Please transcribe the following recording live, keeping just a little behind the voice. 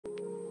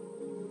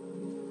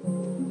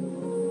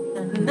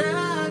And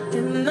I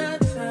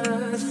cannot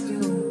trust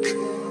you,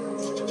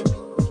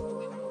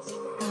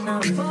 and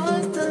I'm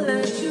forced to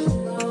let you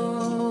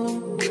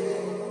go.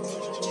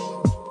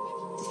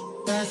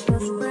 That's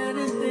what's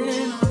spreading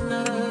thin on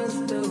us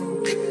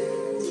too.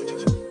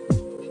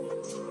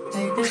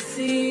 Hate to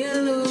see you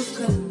lose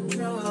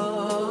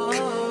control.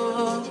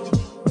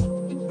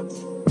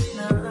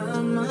 Now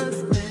I must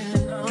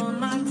spend all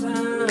my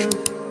time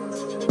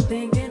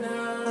thinking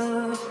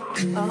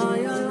of all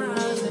your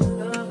lies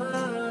and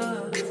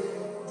covers,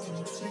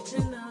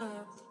 switching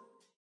up.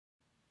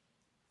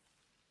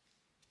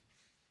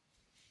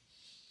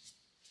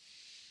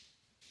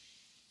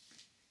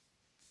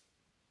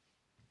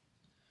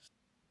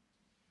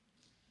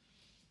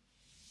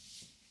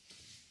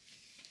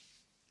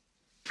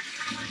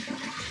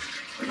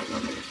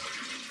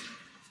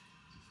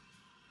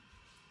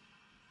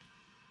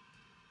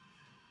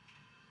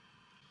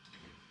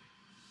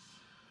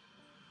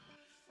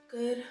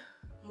 Good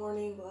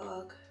morning,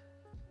 vlog.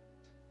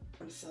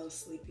 I'm so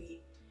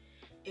sleepy.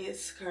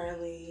 It's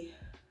currently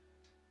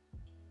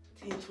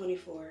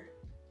 10:24,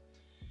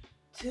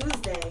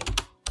 Tuesday,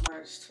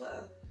 March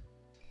 12th.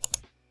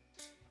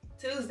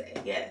 Tuesday,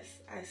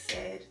 yes, I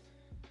said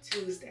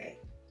Tuesday.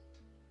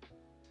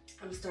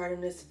 I'm starting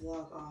this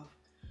vlog off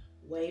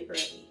way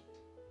early.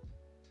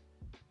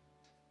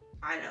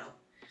 I know.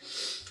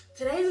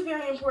 Today's a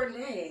very important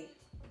day,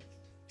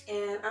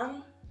 and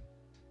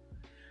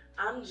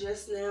I'm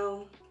just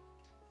now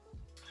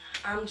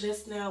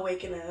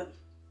waking up.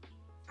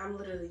 I'm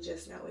literally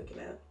just now waking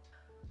up.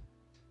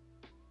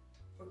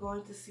 We're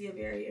going to see a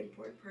very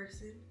important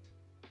person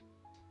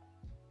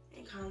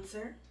in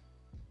concert.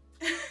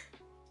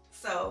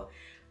 So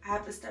I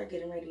have to start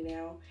getting ready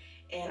now,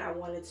 and I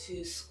wanted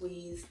to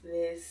squeeze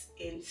this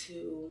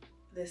into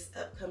this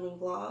upcoming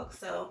vlog.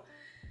 So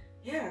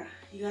yeah,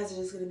 you guys are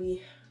just gonna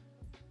be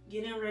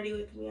getting ready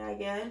with me, I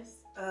guess.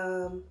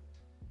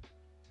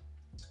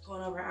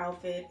 Going over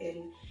outfit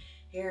and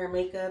hair and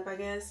makeup, I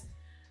guess.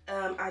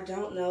 I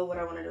don't know what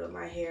I want to do with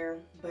my hair,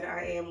 but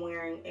I am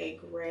wearing a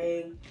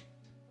gray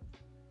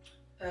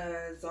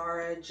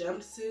Zara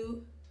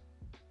jumpsuit.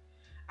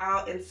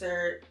 I'll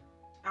insert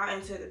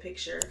the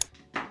picture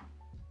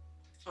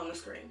on the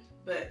screen,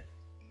 but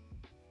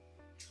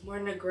I'm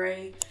wearing a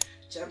gray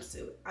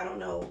jumpsuit. I don't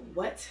know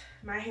what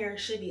my hair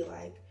should be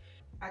like.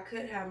 I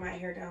could have my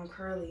hair down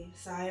curly,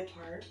 side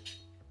part.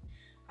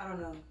 I don't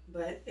know,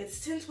 but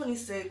it's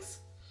 10:26.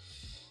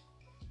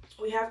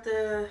 We have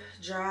to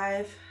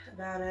drive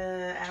about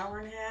an hour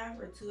and a half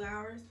or 2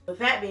 hours. With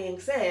that being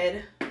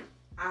said,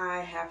 I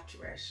have to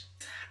rush.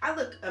 I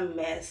look a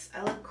mess.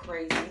 I look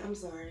crazy. I'm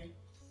sorry.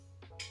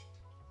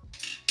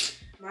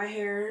 My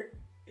hair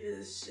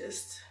is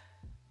just...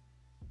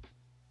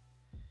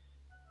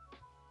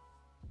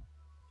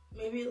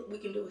 Maybe we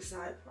can do a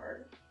side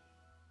part.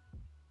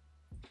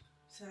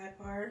 Side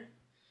part,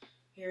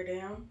 hair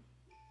down,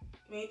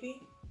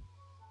 maybe.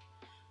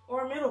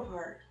 Or a middle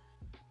part.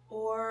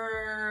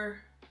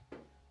 Or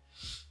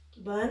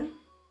bun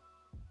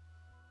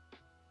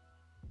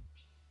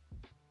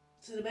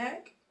to the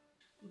back.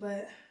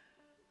 But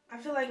I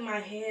feel like my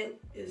head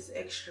is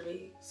extra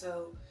big,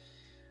 so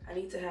I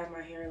need to have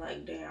my hair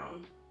like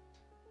down,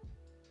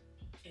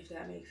 if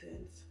that makes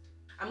sense.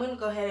 I'm gonna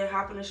go ahead and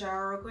hop in the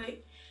shower real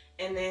quick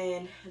and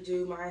then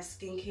do my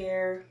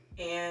skincare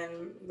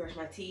and brush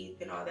my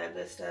teeth and all that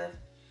good stuff,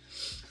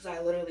 because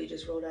I literally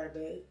just rolled out of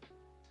bed.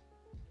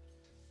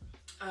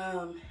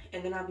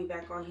 And then I'll be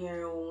back on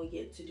here when we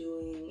get to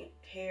doing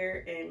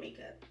hair and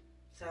makeup.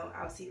 So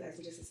I'll see you guys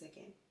in just a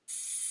second.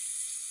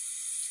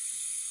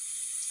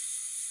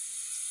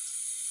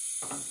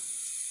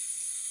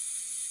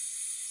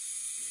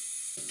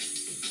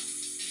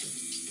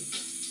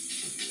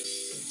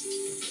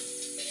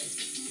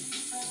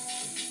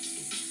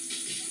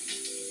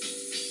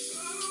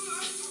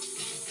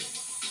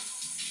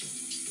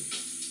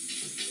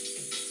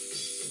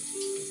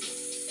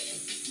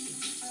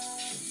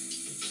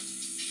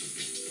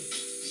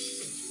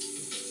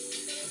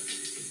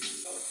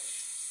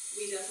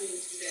 We definitely need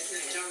to do that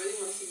tonight, and I really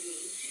want to see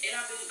Dean. And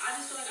I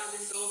just feel like I've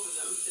been sold for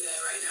them today,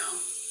 right now.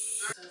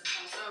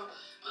 Also,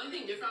 only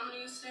thing different I'm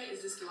gonna use today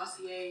is this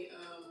Glossier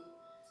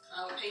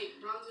Cloud Paint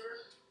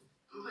bronzer.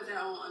 I'm gonna put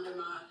that on under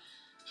my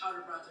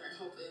powder bronzer, and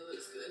hopefully it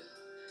looks good.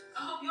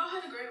 I hope y'all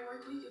had a great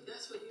work week if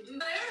that's what you do.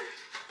 There,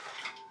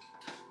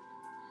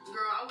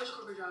 girl, I wish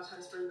corporate jobs had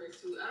a spring break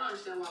too. I don't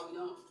understand why we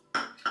don't.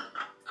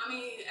 I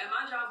mean, at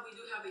my job we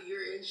do have a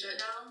year-end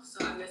shutdown,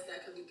 so I guess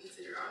that could be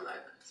considered our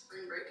like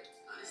spring break.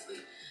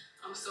 Honestly,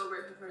 I'm so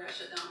grateful for that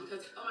shutdown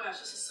because, oh my gosh,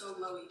 this is so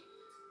glowy.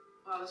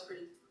 Wow, it's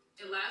pretty.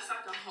 It lasts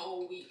like a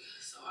whole week,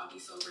 so I'll be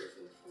so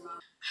grateful for my...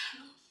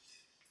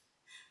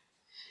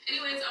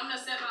 Anyways, I'm gonna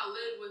set my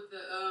lid with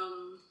the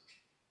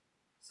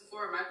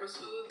Sephora Micro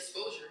Smooth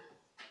exposure.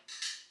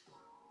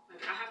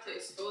 Like, I have to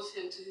expose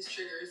him to his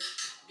triggers,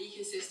 be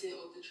consistent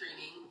with the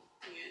training,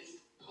 and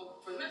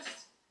hope for the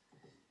best.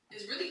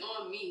 It's really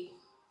on me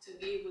to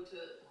be able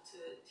to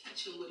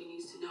teach him what he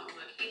needs to know.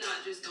 Like, he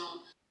not just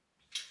gonna...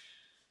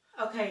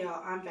 Okay,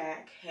 y'all, I'm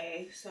back.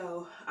 Hey,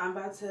 so I'm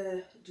about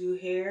to do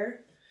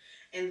hair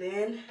and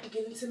then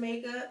get into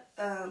makeup.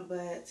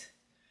 But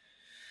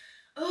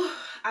oh,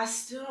 I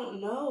still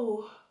don't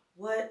know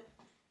what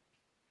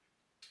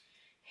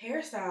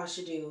hairstyle I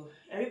should do.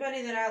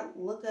 Everybody that I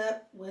look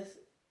up with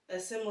a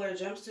similar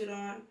jumpsuit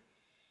on,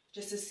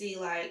 just to see,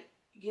 like,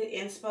 get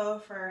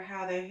inspo for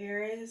how their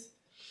hair is,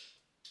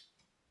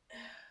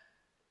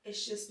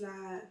 it's just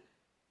not,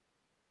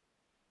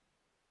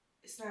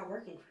 it's not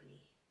working for me.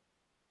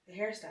 The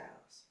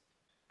hairstyles.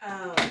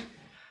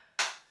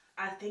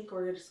 I think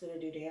we're just gonna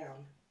do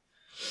down.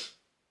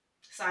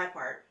 Side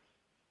part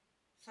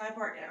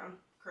down,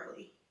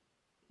 curly.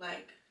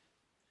 Like,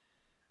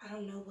 I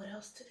don't know what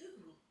else to do.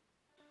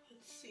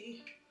 Let's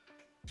see.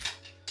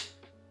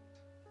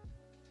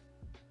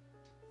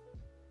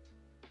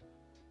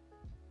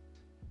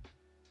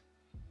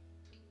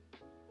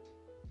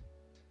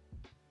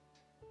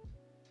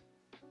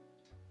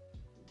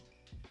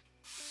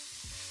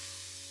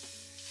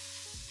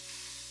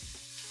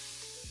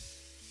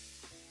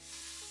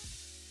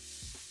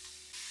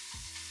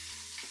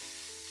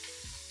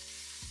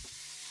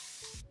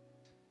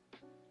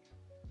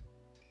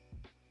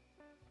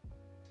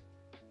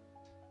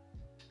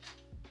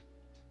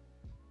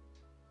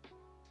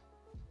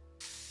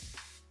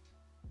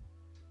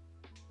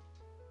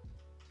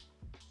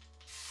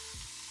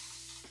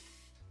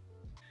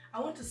 I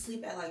went to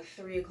sleep at like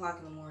 3 o'clock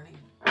in the morning.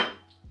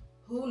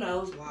 Who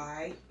knows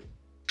why?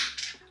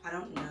 I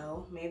don't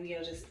know. Maybe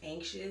I'm just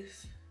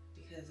anxious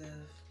because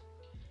of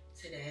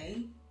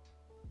today.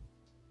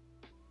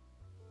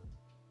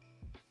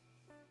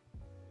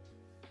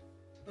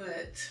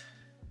 But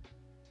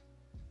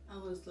I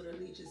was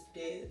literally just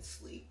dead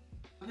asleep.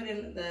 I put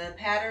in the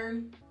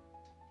Pattern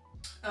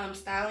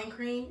styling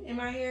cream in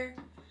my hair.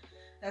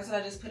 That's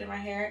what I just put in my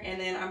hair. And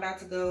then I'm about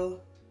to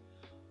go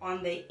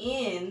on the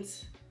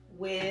ends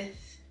with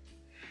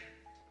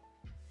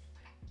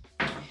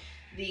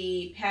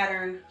the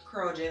Pattern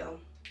curl gel.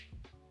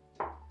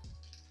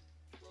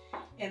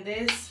 And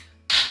this,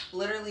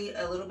 literally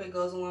a little bit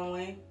goes a long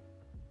way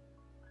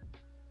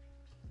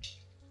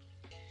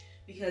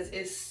because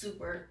it's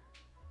super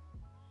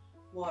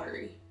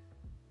watery.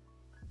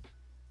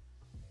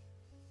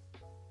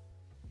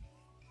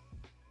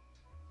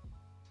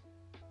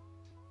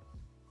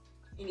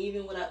 And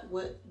even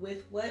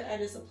with what I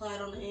just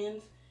applied on the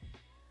ends,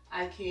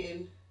 I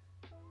can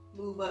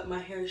move up my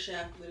hair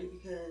shaft with it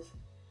because,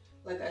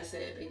 like I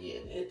said,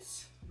 again,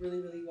 it's really,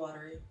 really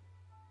watery.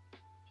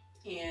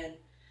 And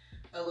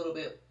a little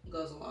bit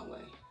goes a long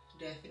way,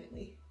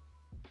 definitely.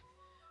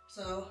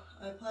 So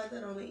I applied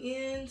that on the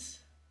ends.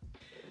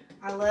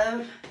 I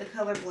love the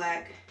color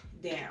black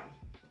down.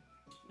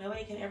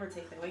 Nobody can ever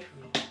take that away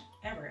from me.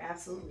 Ever,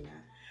 absolutely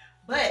not.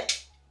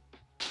 But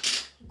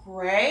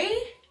gray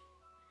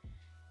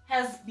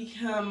has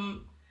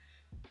become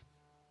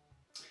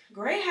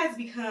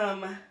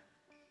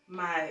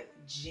my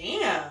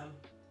jam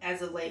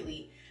as of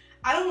lately.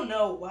 I don't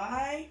know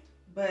why,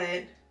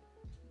 but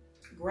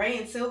gray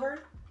and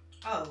silver,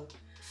 oh,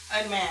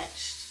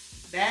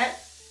 unmatched. That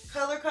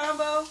color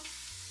combo,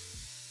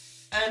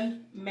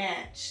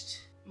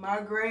 unmatched. My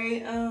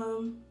gray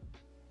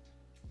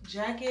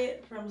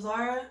jacket from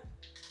Zara.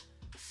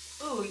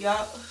 Ooh,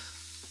 y'all,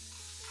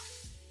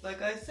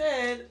 like I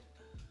said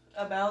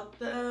about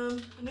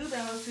the New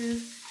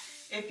Balances,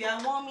 if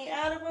y'all want me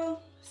out of them,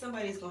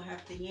 somebody's gonna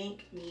have to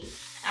yank me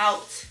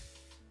out.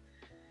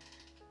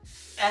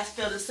 I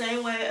feel the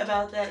same way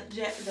about that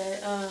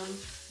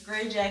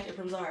gray jacket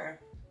from Zara.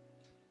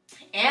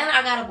 And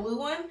I got a blue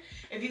one.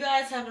 If you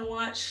guys haven't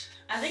watched,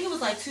 I think it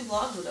was like 2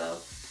 vlogs ago,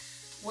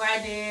 where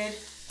I did,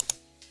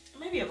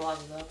 maybe a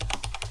vlog ago,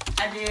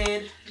 I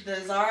did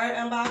the Zara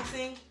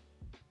unboxing.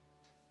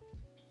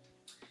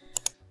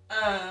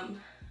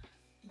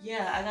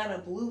 Yeah, I got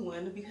a blue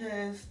one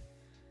because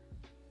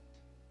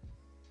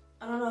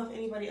I don't know if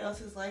anybody else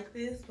is like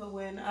this, but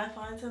when I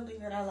find something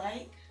that I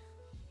like,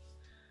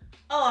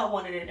 oh, I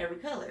want it in every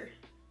color.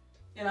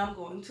 And I'm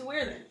going to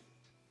wear them.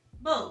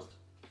 Both.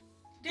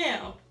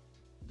 Down.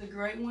 The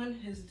gray one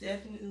has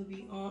definitely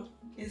been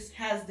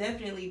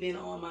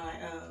on my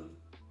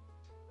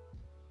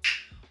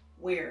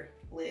wear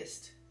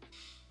list.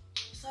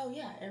 So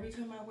yeah, every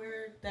time I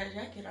wear that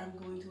jacket, I'm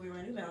going to wear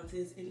my New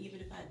Balances. And even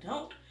if I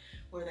don't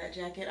wear that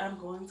jacket, I'm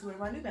going to wear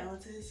my New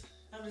Balances.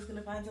 I'm just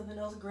gonna find something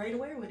else gray to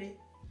wear with it,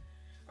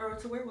 or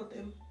to wear with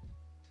them.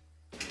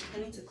 I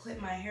need to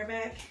clip my hair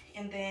back,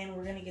 and then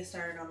we're gonna get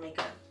started on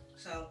makeup.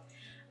 So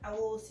I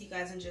will see you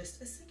guys in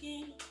just a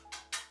second.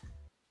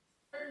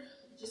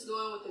 Just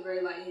go in with the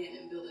very light hand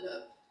and build it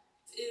up.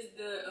 This is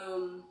the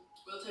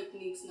Real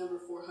Techniques number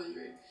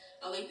 400.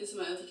 I'll link this in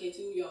my LTK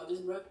too, y'all.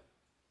 Just brush.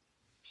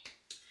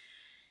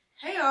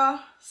 Hey y'all,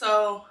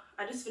 so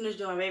I just finished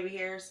doing baby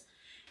hairs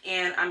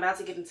and I'm about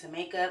to get into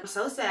makeup. I'm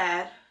so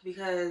sad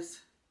because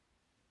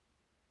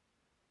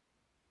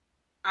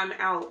I'm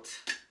out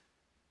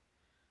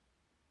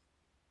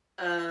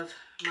of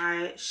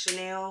my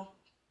Chanel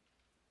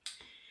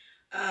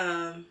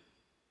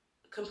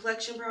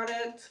complexion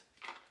product.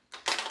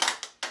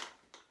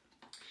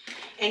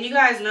 And you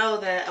guys know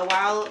that a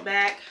while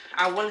back,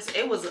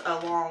 it was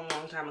a long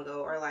time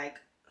ago, or like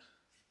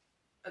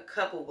a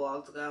couple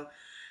vlogs ago,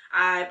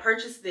 I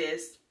purchased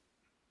this.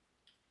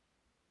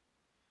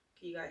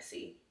 Can you guys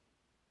see?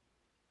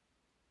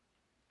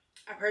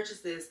 I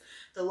purchased this,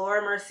 the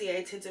Laura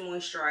Mercier Tinted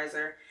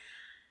Moisturizer.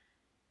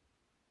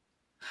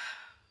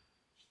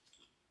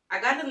 I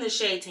got it in the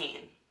shade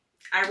tan.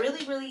 I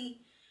really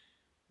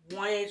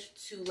wanted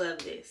to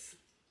love this.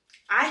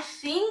 I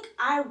think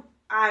I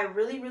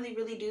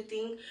really do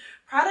think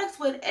products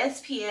with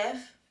SPF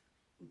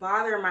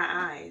bother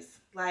my eyes.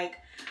 Like,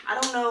 I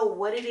don't know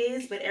what it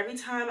is, but every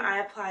time I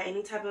apply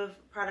any type of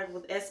product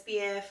with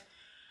SPF,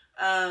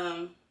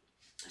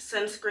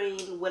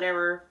 sunscreen,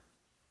 whatever,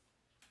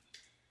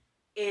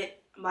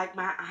 it, like,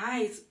 my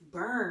eyes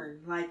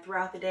burn, like,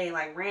 throughout the day,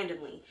 like,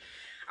 randomly.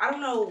 I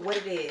don't know what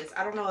it is.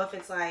 I don't know if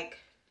it's like,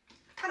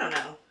 I don't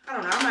know.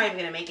 I'm not even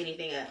gonna make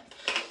anything up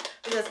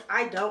because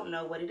I don't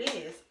know what it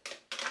is.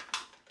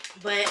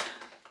 But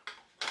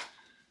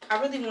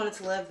I really wanted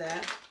to love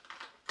that.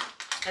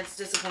 That's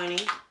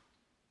disappointing.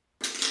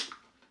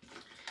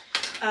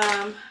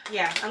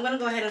 Yeah, I'm gonna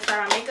go ahead and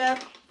start my makeup.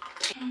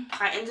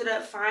 I ended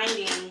up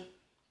finding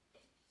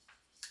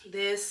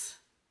this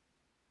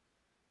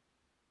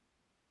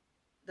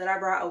that I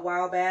brought a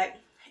while back.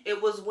 It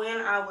was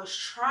when I was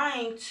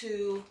trying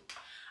to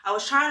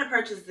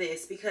purchase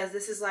this because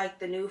this is like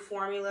the new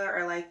formula,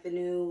 or like the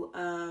new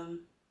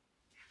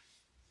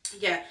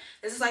yeah,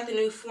 this is like the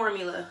new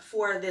formula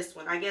for this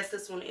one. I guess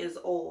this one is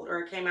old, or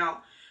it came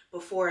out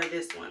before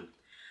this one.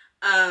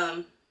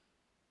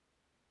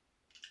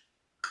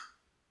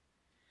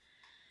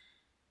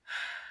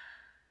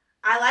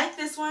 I like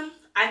this one.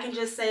 I can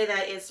just say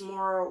that it's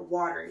more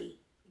watery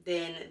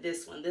than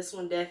this one. This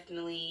one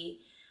definitely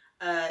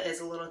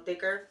is a little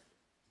thicker.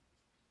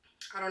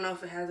 I don't know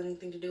if it has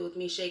anything to do with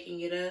me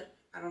shaking it up.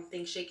 I don't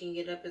think shaking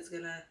it up is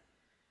gonna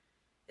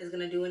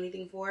do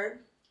anything for it.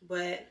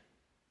 But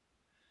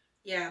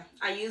yeah,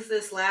 I used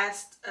this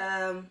last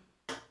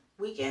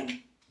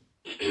weekend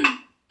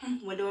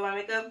when doing my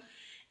makeup,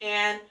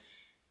 and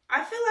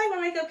I feel like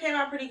my makeup came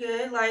out pretty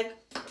good. Like,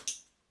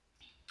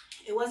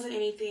 it wasn't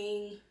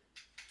anything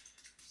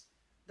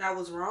that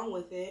was wrong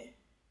with it,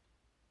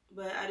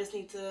 but I just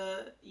need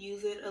to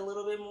use it a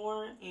little bit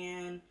more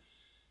and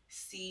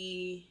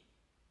see,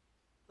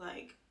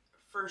 like,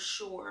 for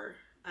sure,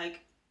 if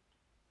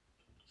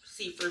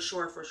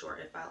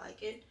I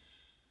like it.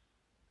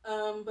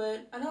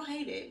 But I don't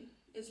hate it.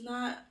 It's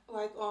not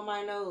like on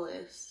my no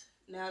list.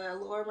 Now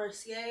that Laura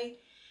Mercier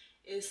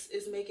is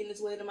making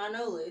its way to my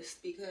no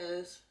list,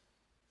 because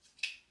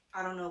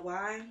I don't know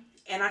why.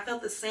 And I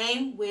felt the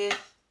same with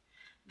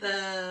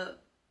the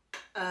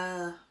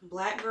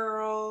Black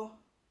Girl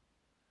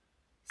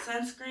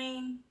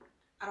sunscreen.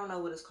 I don't know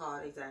what it's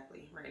called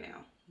exactly right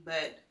now,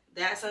 but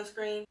that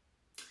sunscreen,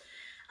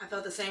 I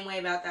felt the same way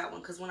about that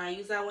one, because when I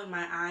used that one,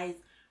 my eyes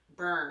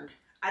burned.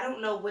 I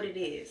don't know what it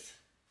is.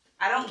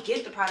 I don't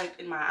get the product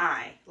in my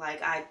eye.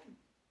 Like,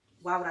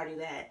 why would I do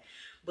that?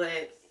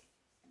 But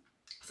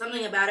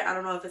something about it, I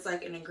don't know if it's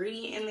like an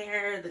ingredient in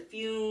there, the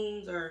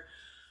fumes or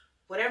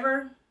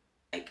whatever.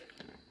 Like,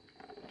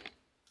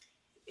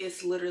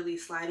 it's literally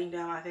sliding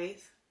down my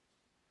face.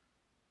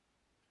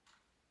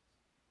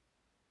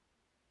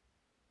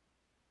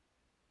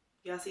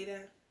 Y'all see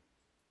that?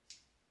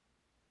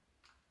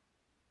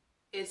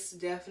 It's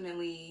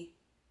definitely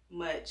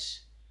much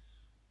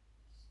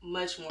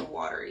more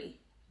watery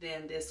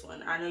than this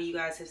one. I know you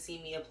guys have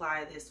seen me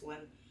apply this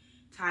one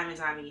time and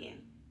time again,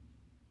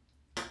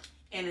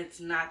 and it's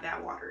not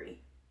that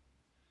watery.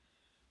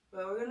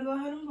 But we're gonna go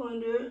ahead and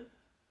blend it.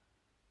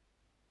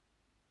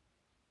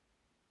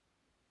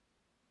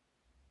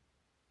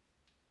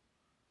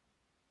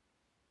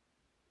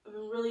 I've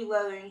been really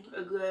loving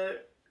a good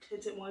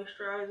tinted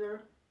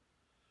moisturizer,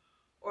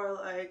 or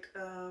like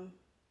a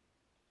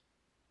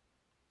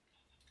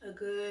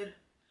good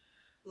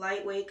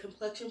lightweight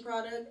complexion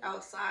product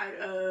outside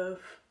of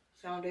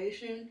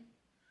foundation.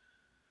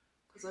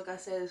 Because like I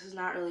said, this is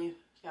not really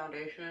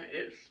foundation.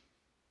 It's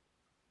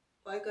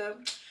like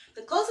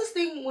the closest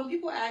thing, when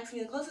people ask me,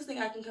 the closest thing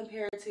I can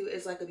compare it to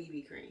is like a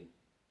BB cream.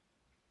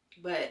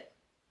 But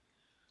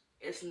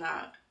it's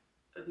not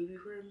a BB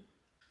cream.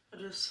 I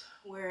just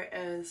wear it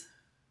as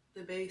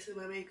the base of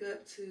my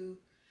makeup to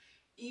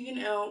even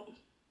out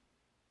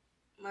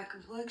my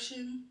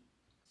complexion.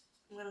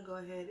 I'm gonna go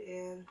ahead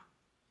and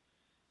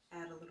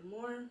add a little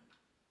more.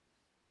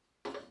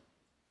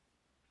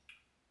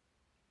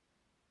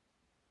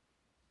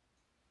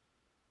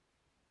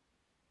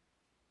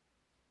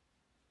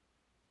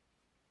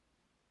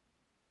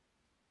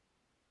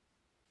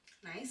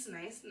 Nice.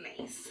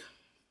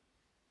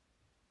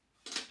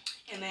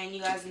 And then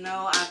you guys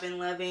know I've been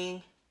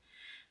loving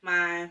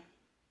my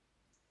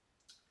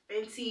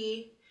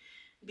Fenty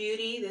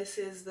Beauty. This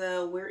is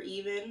the We're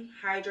Even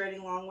Hydrating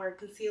Longwear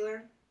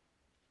Concealer.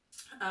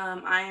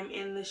 I am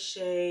in the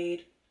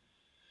shade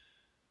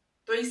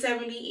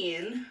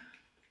 370N.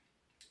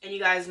 And you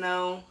guys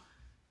know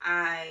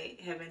I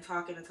have been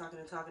talking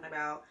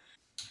about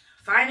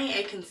finding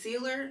a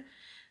concealer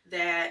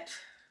that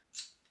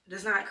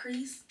does not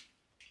crease,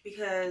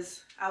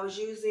 because I was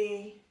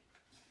using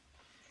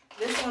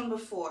this one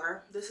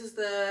before. This is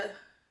the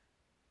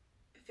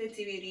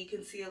Fenty Beauty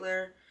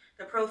concealer,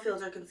 the Pro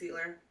Filter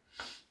concealer.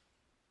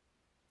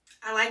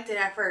 I liked it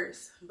at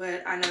first,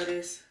 but I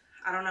noticed,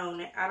 I don't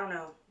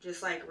know,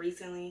 just like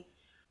recently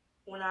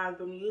when I've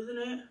been using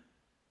it,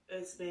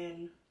 it's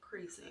been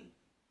creasing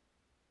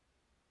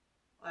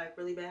like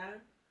really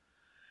bad.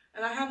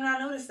 And I have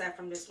not noticed that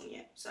from this one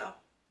yet, so.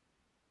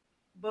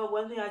 But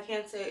one thing I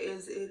can say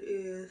is it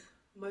is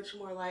much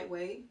more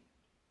lightweight.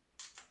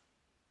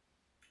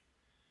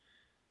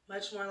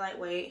 Much more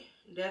lightweight.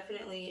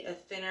 Definitely a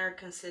thinner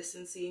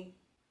consistency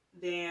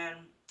than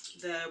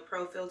the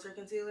Pro Filter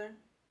concealer.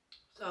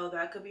 So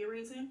that could be a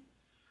reason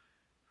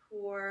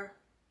for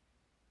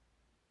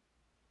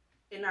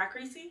it not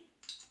creasing.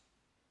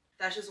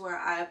 That's just where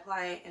I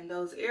apply it in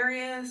those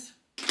areas.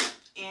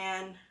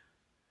 And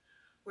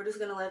we're just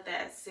gonna let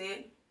that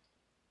sit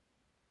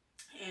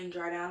and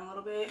dry down a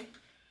little bit.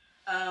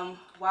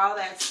 While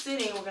that's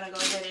sitting, we're gonna go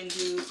ahead and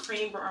do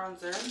cream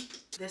bronzer.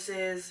 This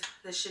is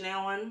the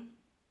Chanel one.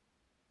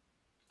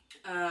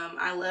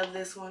 I love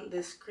this one,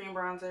 this cream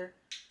bronzer.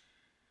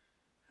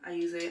 I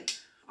use it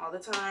all the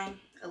time.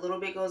 A little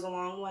bit goes a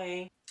long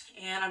way.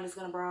 And I'm just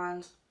gonna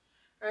bronze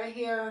right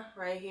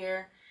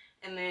here,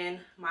 and then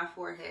my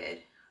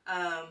forehead,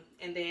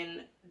 and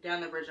then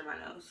down the bridge of my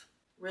nose.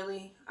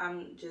 Really,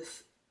 I'm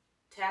just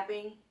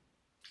tapping,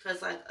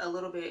 because like a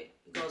little bit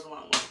goes a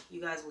long way.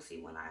 You guys will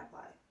see when I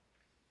apply.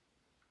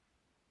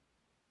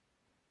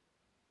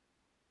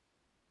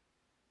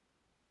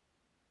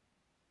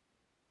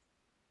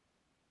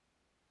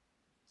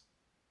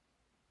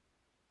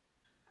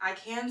 I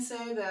can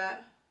say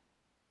that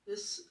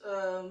this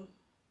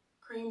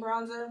cream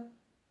bronzer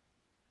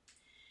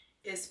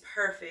is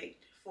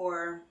perfect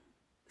for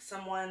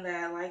someone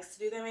that likes to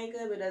do their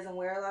makeup but doesn't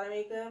wear a lot of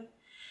makeup,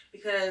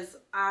 because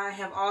I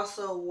have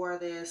also wore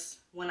this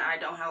when I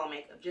don't have a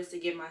makeup, just to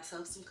give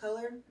myself some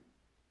color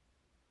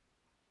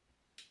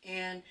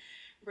and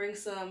bring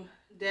some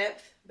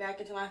depth back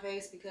into my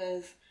face,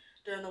 because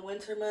during the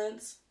winter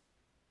months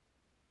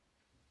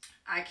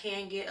I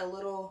can get a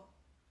little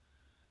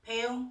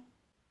pale.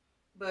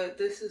 But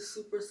this is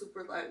super,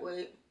 super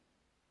lightweight,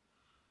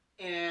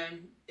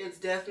 and it's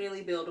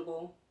definitely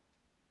buildable.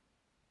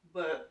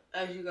 But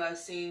as you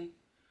guys seen,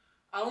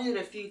 I only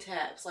did a few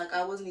taps. Like,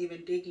 I wasn't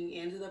even digging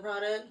into the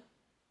product.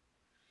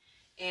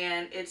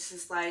 And it's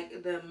just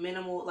like the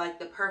minimal, like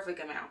the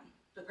perfect amount.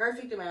 The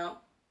perfect amount.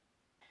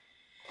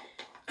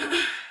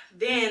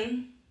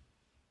 Then,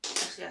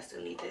 actually I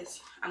still need this.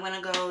 I'm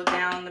going to go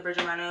down the bridge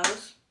of my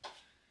nose.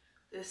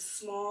 This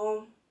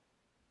small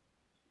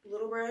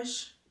little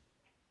brush.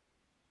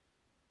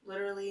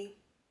 Literally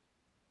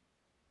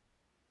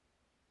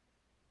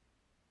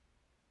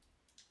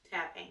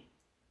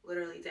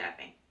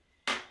tapping,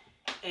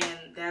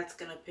 and that's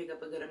gonna pick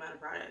up a good amount of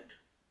product.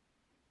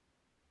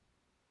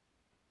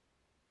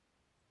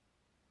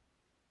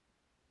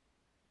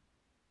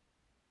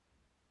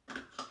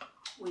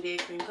 We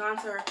did cream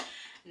contour.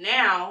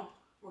 Now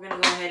we're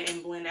gonna go ahead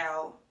and blend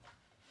out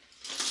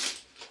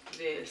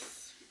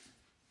this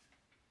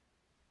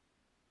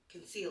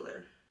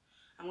concealer.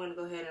 I'm gonna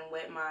go ahead and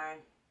wet my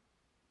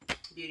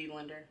beauty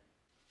blender.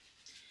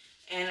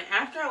 And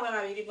after I wet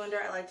my beauty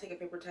blender, I like to take a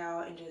paper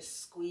towel and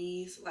just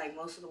squeeze like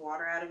most of the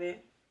water out of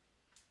it.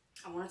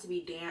 I want it to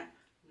be damp,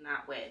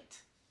 not wet.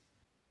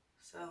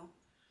 So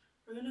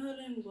we're gonna go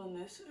ahead and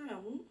blend this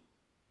out.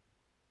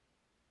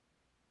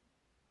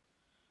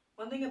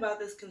 One thing about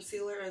this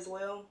concealer as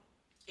well,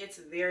 it's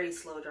very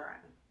slow drying.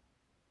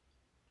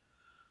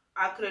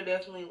 I could have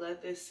definitely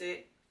let this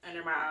sit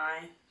under my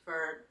eye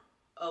for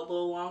a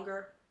little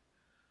longer,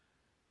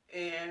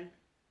 and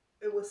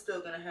it was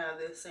still gonna have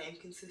the same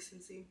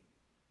consistency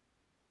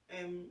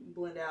and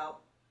blend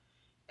out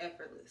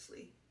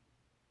effortlessly.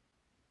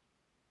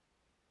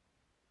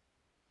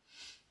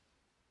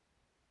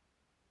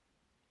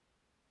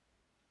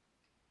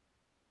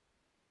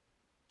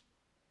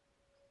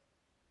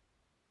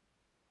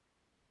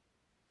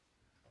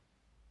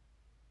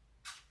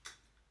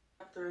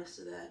 The rest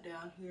of that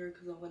down here,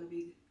 because I'm going to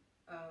be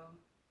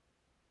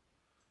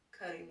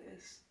cutting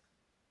this.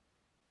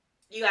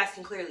 You guys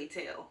can clearly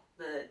tell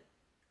the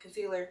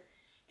concealer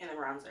and the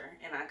bronzer,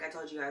 and like I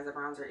told you guys, the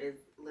bronzer is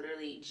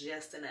literally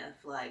just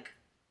enough, like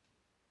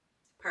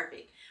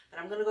perfect.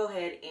 But I'm going to go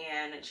ahead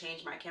and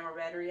change my camera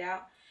battery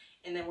out,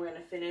 and then we're going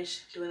to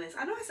finish doing this.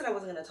 I know I said I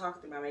wasn't going to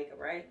talk through my makeup,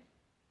 right?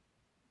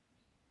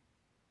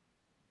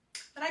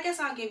 But I guess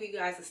I'll give you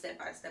guys a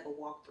step-by-step of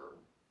walkthrough,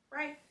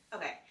 right?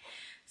 Okay,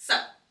 so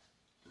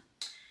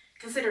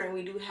considering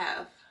we do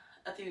have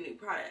a few new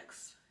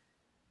products.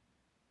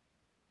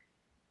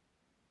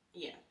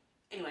 Yeah.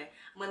 Anyway,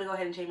 I'm going to go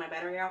ahead and change my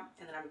battery out,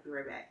 and then I'll be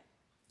right back.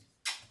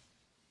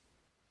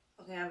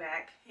 Okay, I'm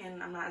back,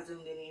 and I'm not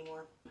zoomed in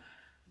anymore.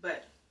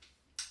 But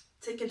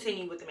to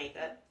continue with the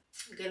makeup,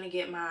 I'm going to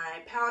get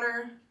my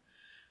powder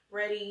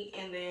ready,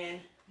 and then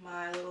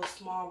my little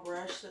small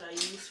brush that I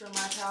use for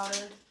my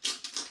powder.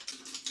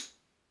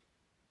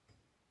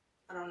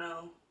 I don't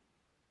know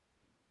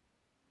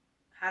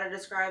how to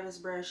describe this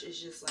brush.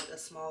 It's just like a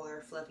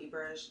smaller, fluffy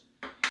brush.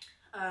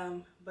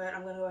 But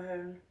I'm gonna go ahead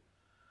and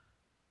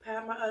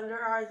pat my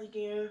under eyes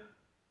again,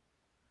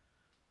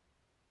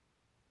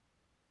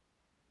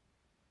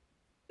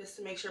 just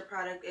to make sure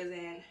product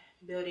isn't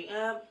building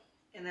up.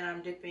 And then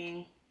I'm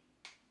dipping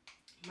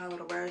my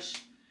little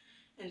brush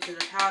into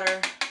the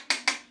powder,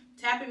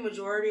 tapping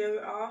majority of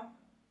it off,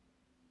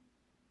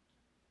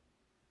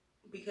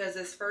 because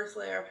this first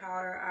layer of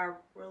powder, I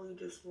really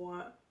just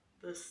want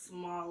the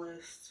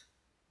smallest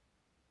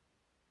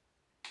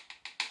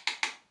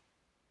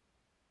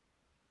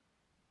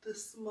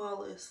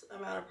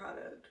amount of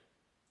product.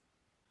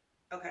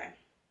 Okay.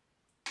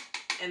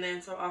 And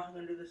then so I'm also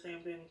gonna do the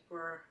same thing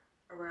for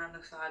around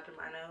the side of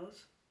my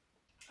nose.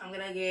 I'm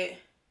gonna get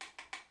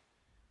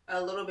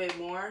a little bit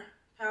more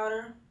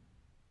powder.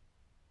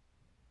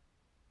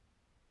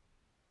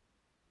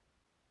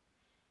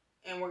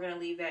 And we're gonna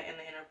leave that in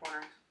the inner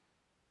corner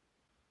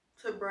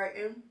to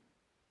brighten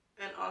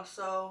and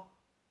also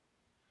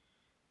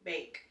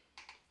bake.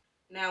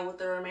 Now with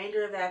the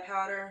remainder of that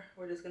powder,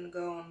 we're just gonna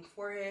go on the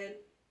forehead.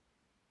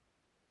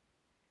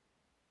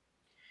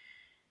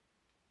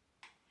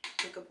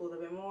 Pick up a little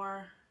bit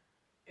more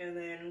and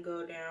then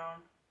go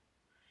down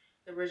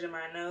the bridge of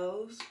my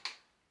nose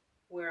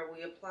where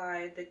we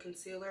applied the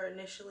concealer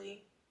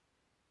initially.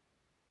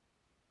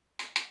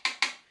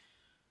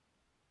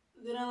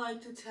 Then I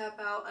like to tap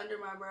out under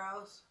my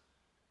brows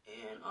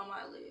and on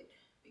my lid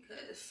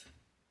because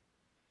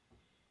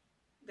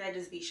that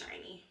just be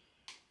shiny.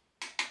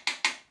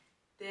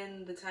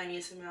 Then the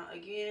tiniest amount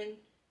again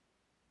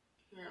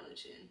here on the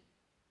chin.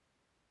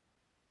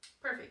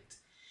 Perfect.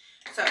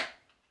 So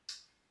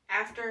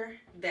after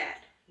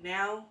that,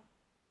 now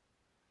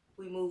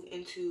we move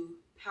into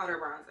powder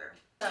bronzer.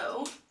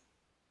 So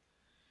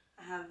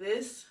I have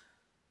this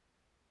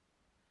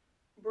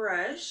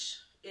brush.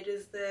 It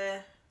is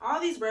all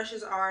these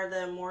brushes are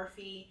the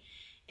Morphe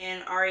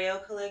and Ariel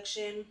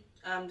collection.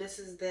 This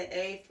is the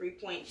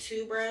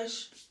A3.2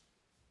 brush.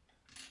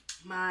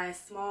 My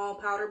small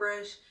powder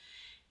brush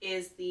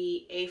is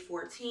the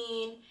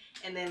A14,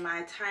 and then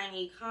my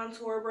tiny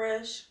contour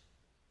brush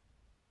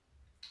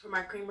for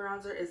my cream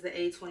bronzer is the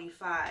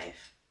A25.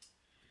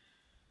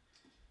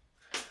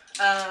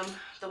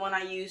 The one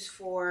I use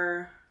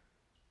for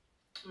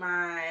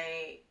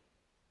my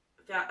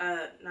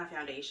not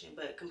foundation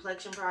but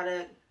complexion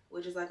product,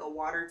 which is like a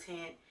water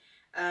tint.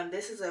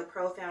 This is a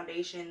Pro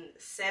Foundation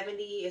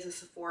 70. It's a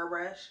Sephora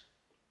brush.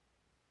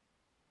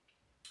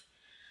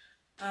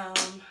 And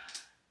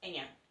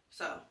yeah,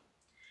 so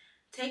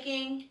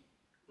taking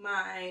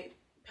my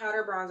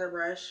powder bronzer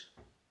brush,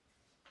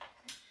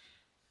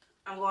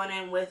 I'm going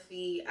in with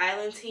the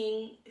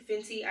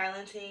Fenty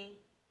Islanting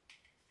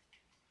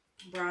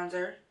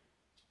bronzer,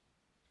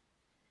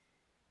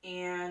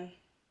 and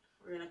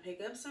we're gonna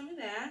pick up some of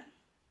that,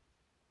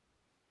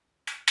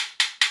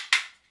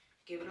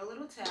 give it a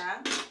little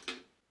tap,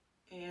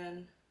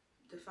 and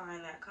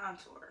define that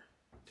contour.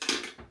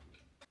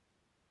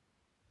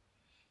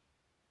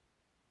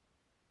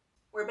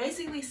 We're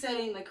basically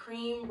setting the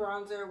cream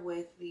bronzer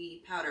with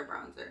the powder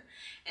bronzer,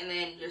 and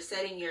then you're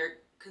setting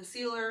your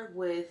concealer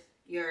with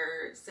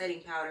your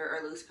setting powder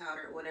or loose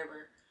powder,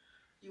 whatever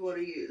you want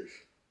to use.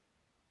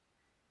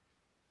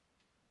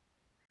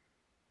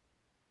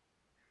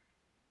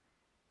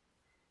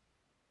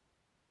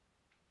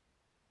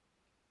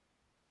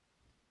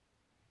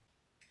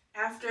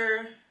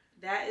 After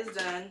that is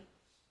done,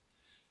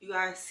 you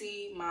guys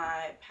see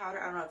my powder.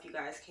 I don't know if you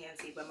guys can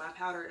see, but my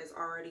powder is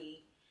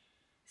already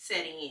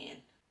setting in.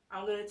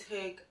 I'm going to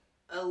take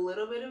a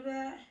little bit of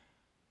that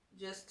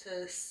just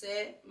to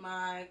set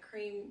my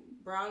cream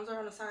bronzer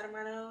on the side of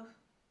my nose.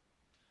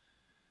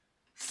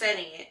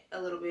 Setting it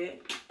a little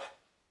bit.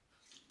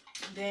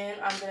 Then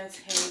I'm going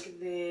to take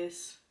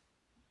this,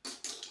 what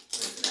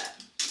is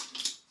that?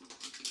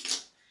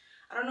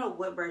 I don't know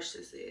what brush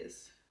this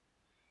is.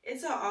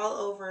 It's an all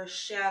over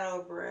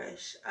shadow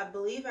brush. I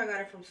believe I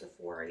got it from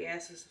Sephora. Yeah,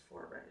 it's a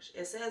Sephora brush.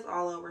 It says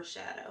all over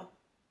shadow,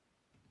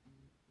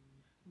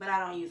 but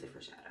I don't use it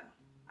for shadow.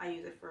 I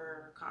use it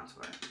for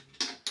contour.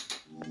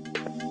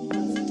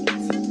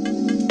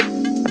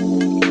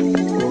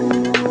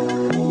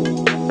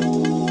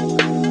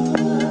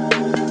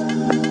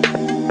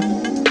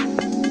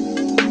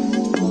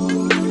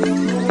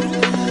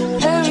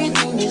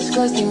 Everything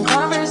disgusting,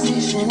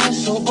 conversation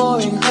is so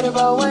boring. Heard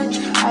about what?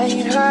 I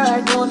hate her,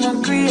 I don't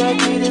agree. I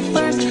did it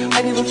first,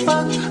 I give a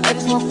fuck. I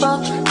just want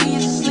fuck,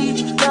 eat,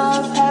 sleep,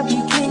 love,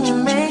 happy. Can you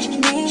make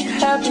me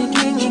happy?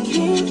 Can you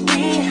keep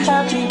me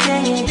happy?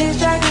 Can you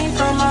distract me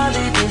from all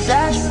the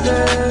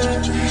disaster?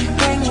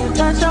 Can you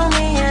touch on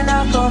me and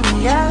not call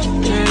me after?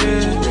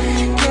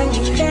 Can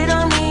you hate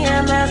on me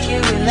and mask it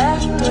with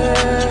laughter?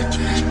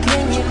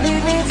 Can you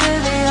leave me to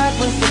the yard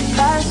with the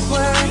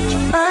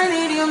password? I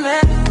need you,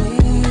 man.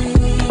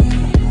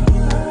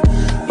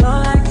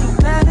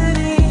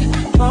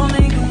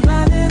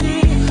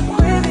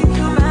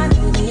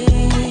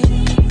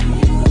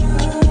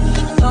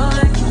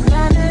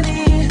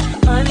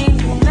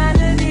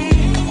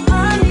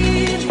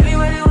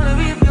 Anybody wanna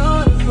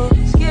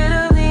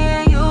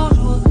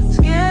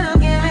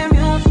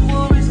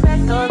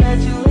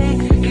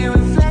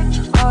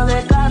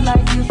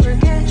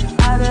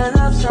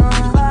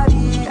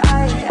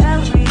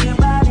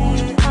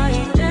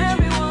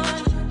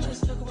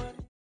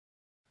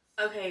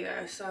Okay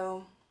guys,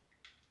 so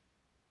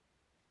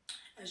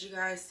as you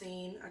guys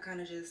seen, I kind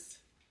of just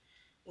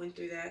went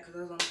through that because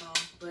I was on the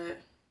phone,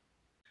 but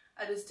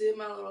I just did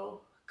my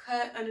little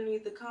cut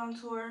underneath the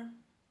contour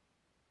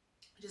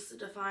just to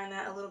define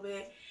that a little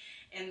bit,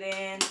 and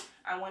then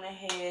I went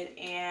ahead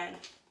and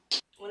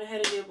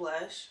did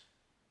blush.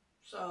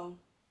 So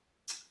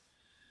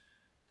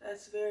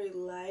that's very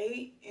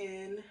light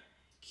and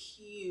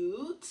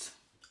cute.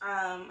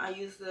 I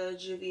used the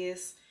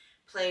Juvia's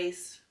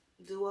Place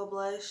Duo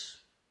Blush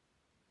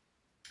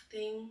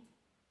thing.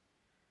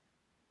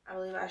 I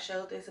believe I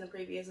showed this in a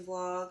previous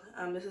vlog.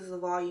 This is the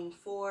volume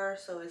 4,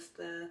 so it's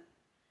the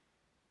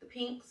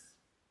pinks.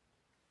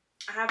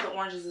 I have the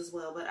oranges as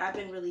well, but I've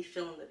been really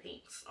feeling the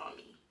pinks on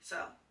me.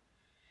 So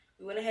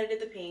we went ahead and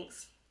did the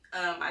pinks.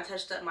 I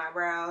touched up my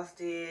brows,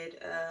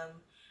 did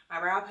my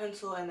brow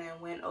pencil, and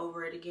then went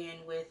over it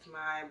again with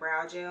my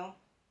brow gel.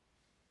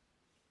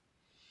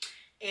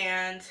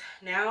 And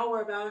now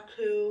we're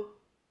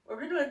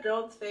pretty much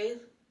done with the face.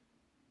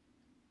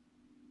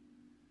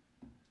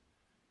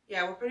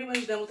 Yeah, we're pretty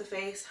much done with the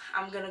face.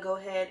 I'm gonna go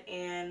ahead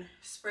and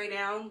spray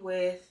down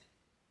with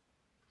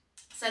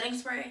setting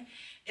spray,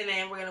 and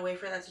then we're gonna wait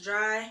for that to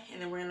dry, and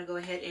then we're gonna go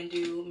ahead and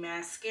do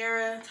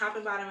mascara, top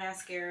and bottom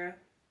mascara.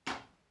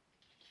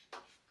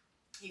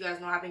 You guys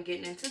know I've been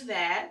getting into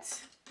that,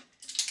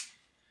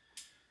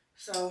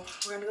 so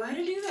we're gonna go ahead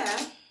and do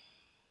that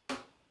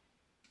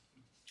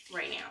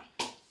right now.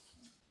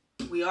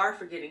 We are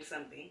forgetting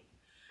something.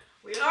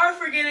 We are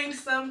forgetting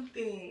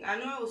something. I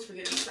know I was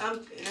forgetting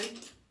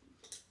something.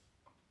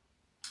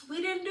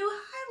 We didn't do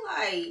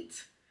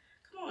highlight.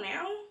 Come on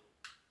now.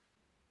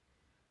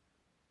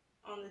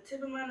 On the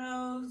tip of my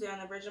nose, down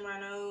the bridge of my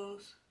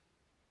nose,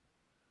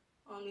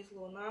 on these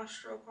little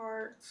nostril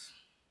parts,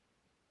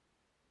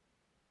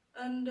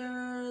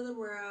 under the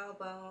brow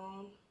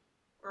bone,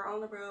 or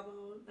on the brow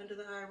bone, under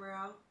the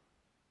eyebrow.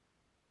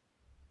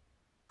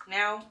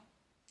 Now,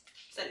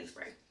 setting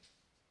spray.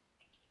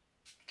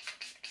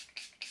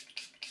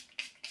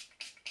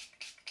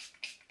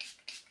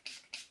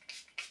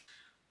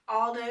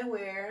 All day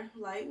wear,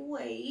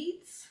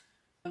 lightweight,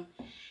 and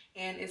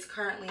it's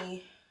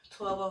currently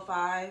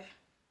 12:05.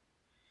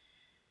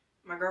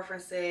 My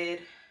girlfriend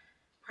said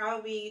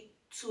probably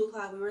 2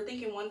 o'clock. We were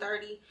thinking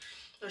 1:30.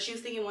 So she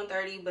was thinking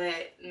 1:30,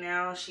 but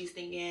now she's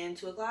thinking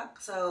 2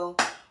 o'clock. So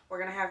we're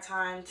gonna have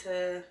time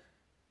to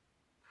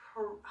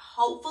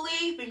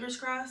hopefully, fingers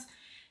crossed,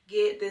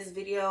 get this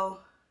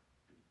video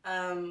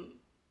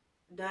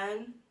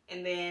done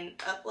and then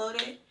upload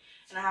it.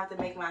 And I have to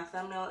make my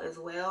thumbnail as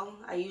well.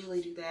 I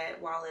usually do that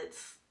while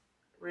it's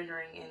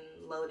rendering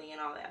and loading and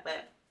all that,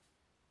 but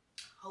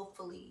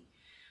hopefully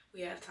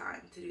we have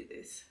time to do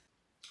this.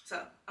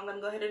 So I'm gonna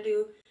go ahead and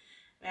do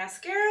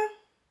mascara,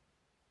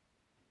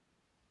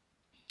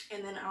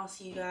 and then I'll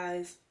see you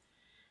guys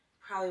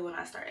probably when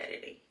I start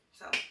editing.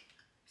 So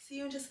see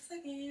you in just a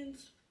second.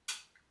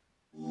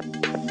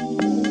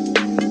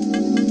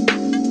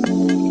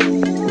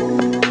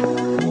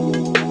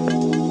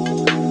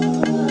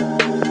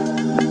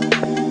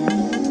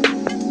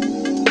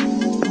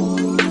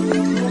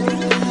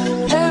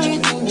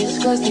 Everything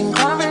disgusting,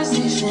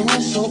 conversation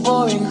is so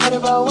boring. Heard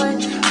about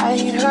when I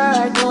hate her,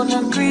 I don't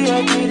agree.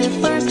 I did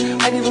it first,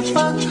 I give a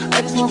fuck,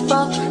 I just want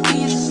fuck,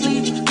 peace,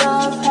 sleep,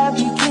 love,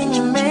 happy. Can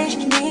you make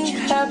me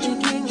happy?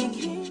 Can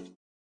you?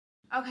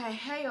 Okay,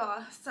 hey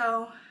y'all.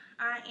 So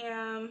I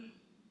am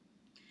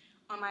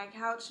on my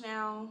couch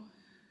now.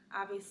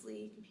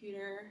 Obviously,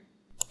 computer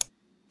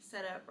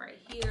set up right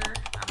here.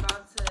 I'm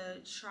about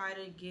to try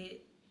to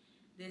get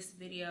this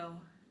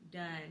video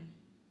done.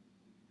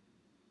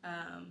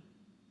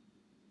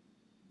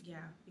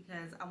 Yeah,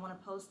 because I want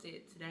to post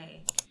it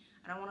today.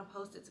 I don't want to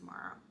post it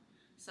tomorrow.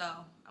 So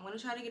I'm going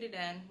to try to get it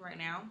done right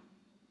now.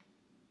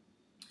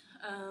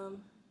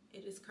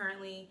 It is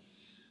currently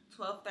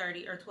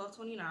 12:30 or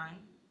 12:29.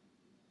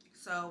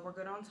 So we're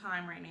good on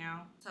time right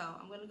now. So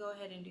I'm going to go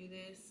ahead and do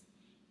this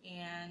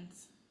and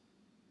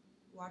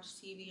watch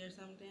TV or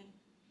something.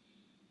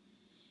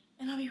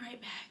 And I'll be right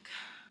back.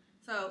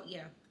 So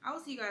yeah, I will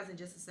see you guys in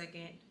just a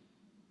second,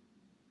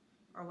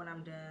 or when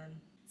I'm done.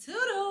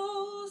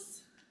 Toodles!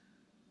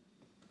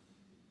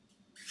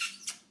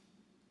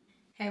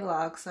 Hey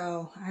vlog,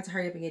 so I had to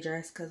hurry up and get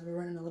dressed because we're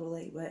running a little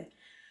late, but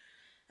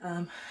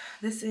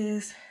this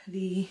is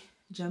the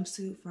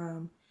jumpsuit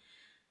from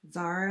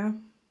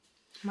Zara.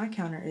 My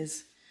counter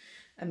is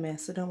a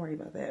mess, so don't worry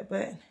about that,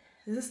 but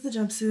this is the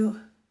jumpsuit.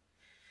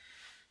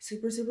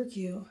 Super, super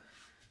cute.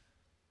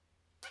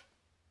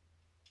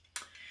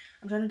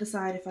 I'm trying to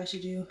decide if I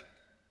should do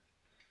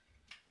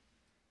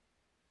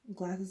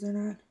glasses or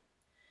not.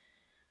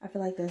 I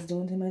feel like that's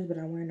doing too much, but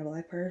I'm wearing a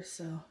black purse,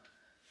 so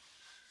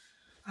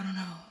I don't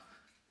know.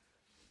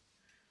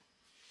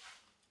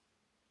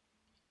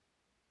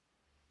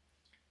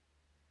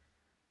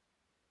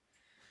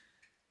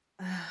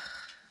 I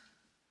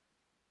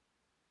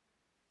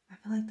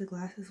feel like the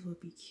glasses would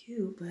be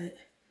cute, but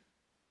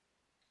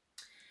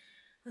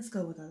let's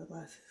go without the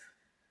glasses.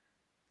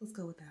 Let's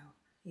go without,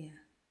 yeah.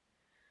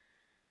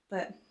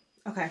 But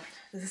Okay,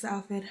 this is the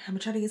outfit. I'm gonna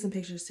try to get some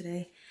pictures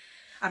today.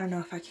 I don't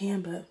know if I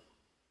can, but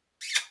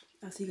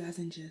I'll see you guys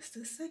in just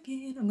a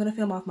second. I'm gonna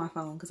film off my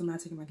phone because I'm not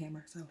taking my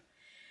camera, so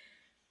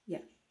yeah.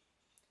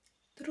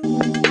 Hey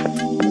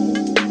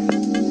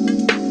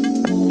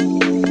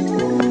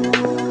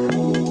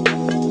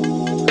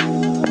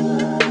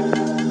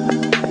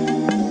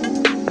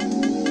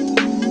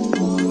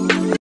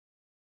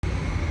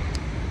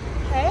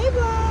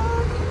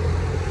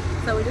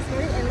vlog! So we just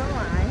made it in the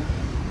line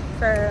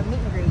for meet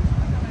and greet.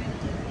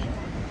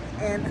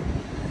 And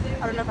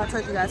I don't know if I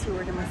told you guys who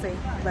we're gonna see,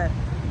 but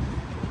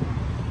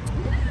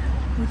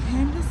we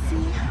came to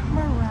see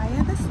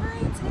Mariah the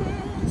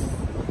Scientist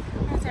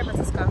in San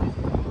Francisco.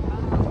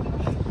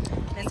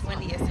 It's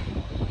windy as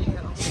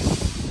hell.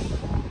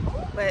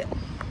 But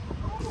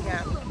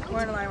yeah,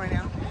 we're in the line right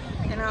now.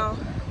 And I'll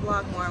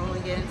vlog more when we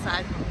get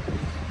inside.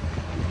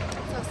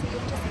 So see you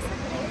in just a second.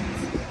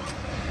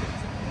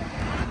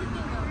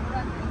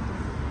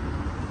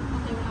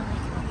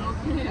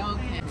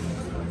 Okay.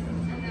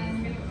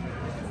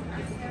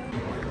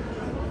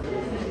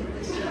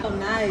 Oh,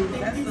 nice.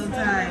 That's so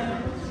tight.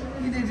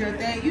 You did your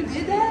thing. You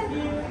did that?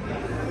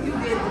 You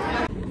did the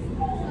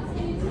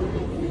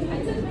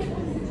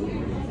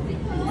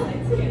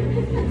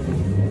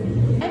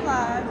Hey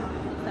vlog.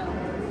 So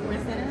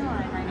we're sitting in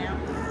line right now.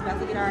 We're about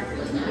to get our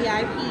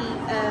VIP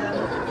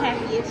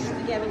package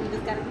together. We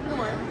just gotta do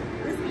more.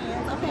 This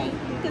man's okay.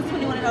 Because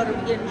 21 and older,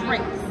 we getting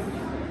drinks.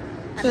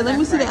 Okay, let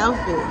me see the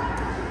outfit.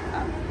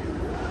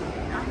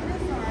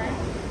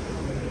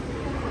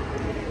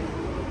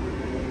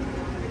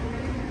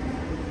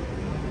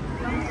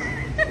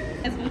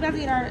 We about to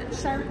get our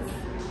shirts.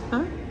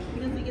 Huh?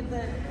 Because we get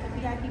the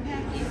VIP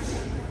package.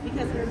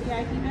 Because we're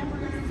VIP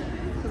members.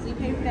 Because we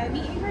paid for that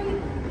meet and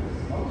greet.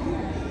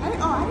 I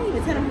didn't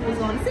even tell them who was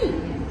going to see.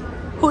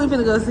 Who we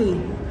finna go see?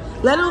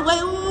 Let him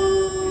wait.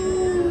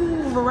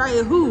 Ooh,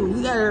 Mariah, who?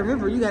 You gotta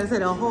remember, you gotta say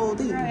the whole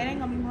thing. Girl, it ain't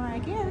gonna be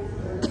Mariah Carey.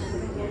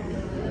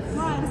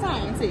 Mariah the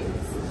Scientist.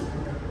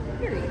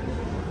 Period.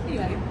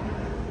 Anyway.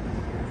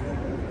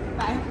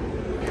 Bye.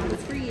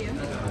 It's for you.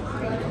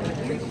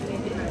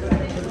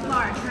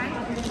 Large, right?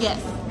 Yes.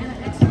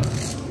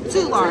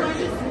 2 large.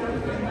 We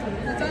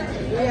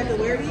have to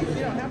wear these? You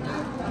don't have to.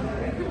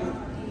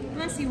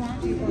 Unless you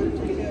want to.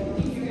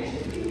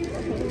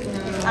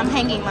 I'm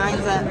hanging mine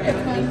up.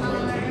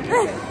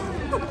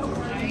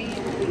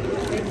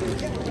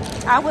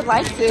 I would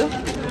like to.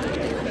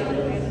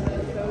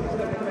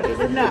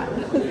 But not.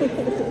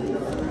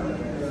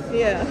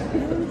 Yeah.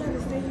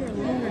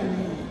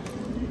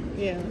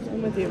 Yeah,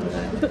 I'm with you.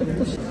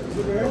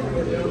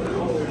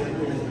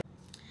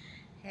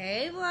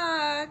 Hey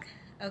vlog.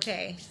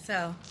 Okay,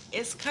 so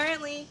it's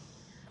currently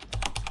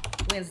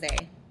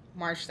Wednesday,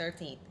 March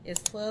 13th.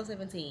 It's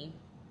 12:17.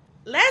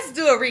 Let's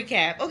do a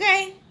recap,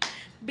 okay?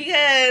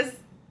 Because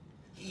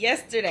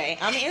yesterday,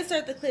 I'm gonna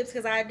insert the clips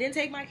because I didn't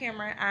take my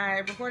camera. I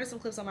recorded some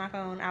clips on my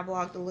phone. I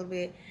vlogged a little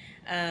bit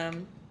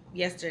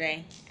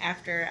yesterday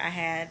after I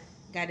had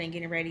got done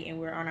getting ready and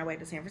we were on our way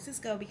to San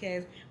Francisco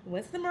because we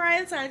went to the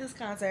Mariah the Scientist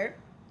concert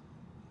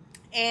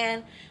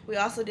and we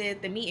also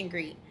did the meet and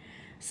greet.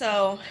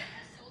 So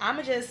I'm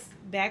gonna just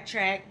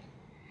backtrack.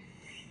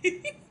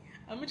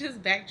 I'm gonna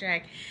just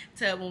backtrack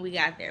to when we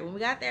got there. When we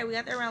got there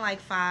around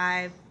like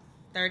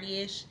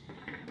 5:30ish,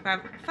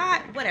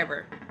 5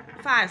 whatever,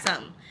 5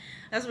 something.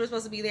 That's when we're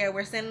supposed to be there.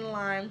 We're standing in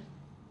line.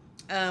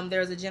 There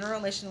was a general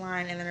admission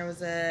line and then there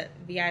was a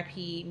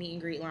VIP meet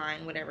and greet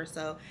line, whatever.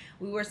 So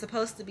we were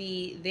supposed to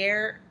be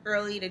there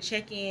early to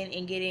check in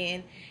and get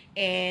in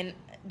and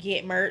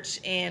get merch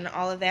and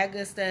all of that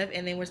good stuff,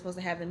 and then we're supposed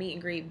to have the meet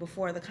and greet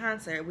before the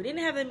concert. We didn't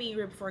have the meet and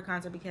greet before the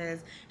concert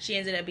because she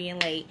ended up being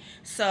late.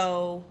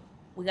 So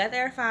we got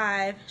there at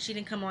 5. She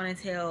didn't come on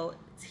until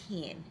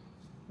 10.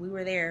 We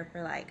were there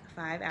for like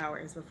 5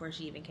 hours before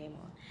she even came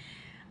on.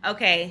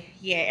 Okay,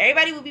 yeah,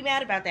 everybody would be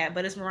mad about that,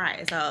 but it's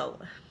Mariah, so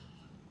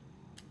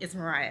it's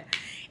Mariah.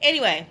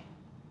 Anyway,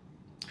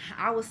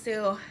 I was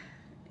still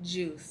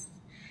juiced.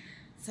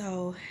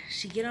 So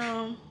she get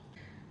on.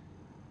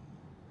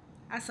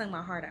 I sung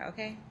my heart out,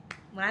 okay?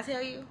 When I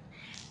tell you,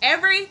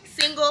 every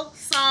single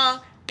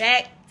song,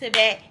 back to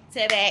back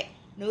to back,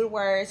 knew the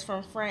words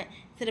from front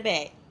to the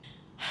back.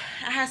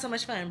 I had so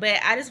much fun, but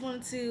I just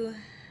wanted to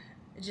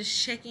just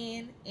check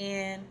in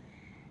and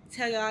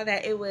tell y'all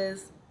that it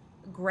was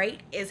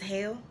great as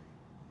hell.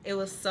 It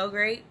was so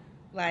great.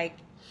 Like,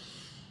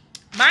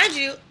 mind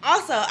you,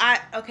 also,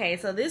 okay,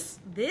 so this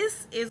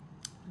is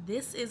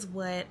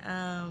what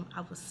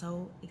I was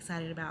so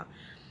excited about.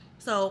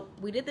 So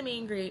we did the meet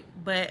and greet,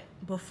 but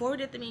before we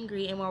did the meet and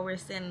greet and while we were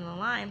standing in the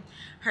line,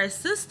 her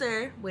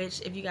sister,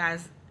 which if you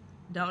guys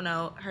don't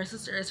know, her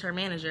sister is her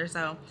manager.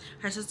 So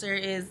her sister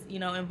is, you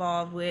know,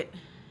 involved with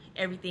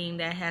everything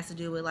that has to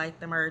do with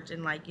like the merch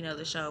and like, you know,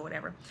 the show or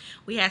whatever.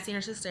 We had seen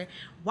her sister.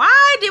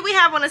 Why did we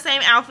have on the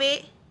same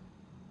outfit?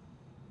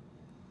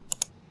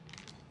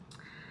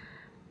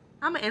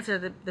 I'm gonna answer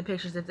the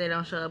pictures if they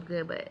don't show up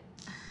good, but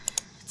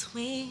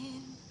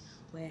twin,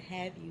 where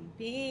have you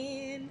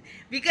been?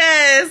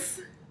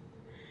 Because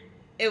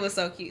It was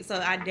so cute. So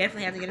I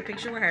definitely had to get a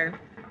picture with her.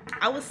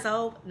 I was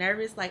so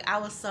nervous. Like, I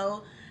was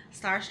so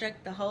starstruck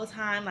the whole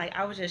time. Like,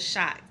 I was just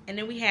shocked. And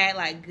then we had,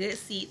 like, good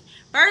seats.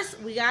 First,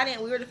 we got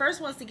in. We were the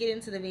first ones to get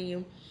into the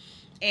venue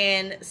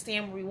and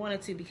stand where we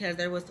wanted to because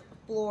there was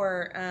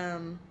floor.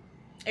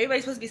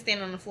 Everybody's supposed to be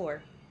standing on the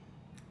floor.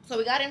 So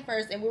we got in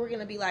first, and we were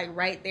going to be, like,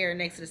 right there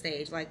next to the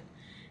stage. Like,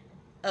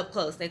 up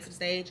close next to the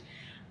stage.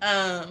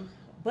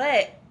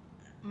 But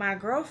my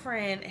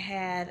girlfriend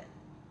had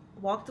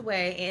walked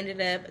away and ended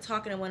up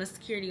talking to one of the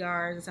security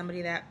guards and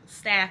somebody that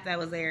staff that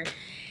was there,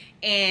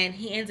 and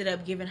he ended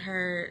up giving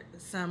her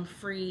some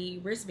free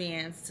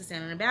wristbands to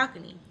stand on the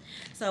balcony.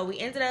 So we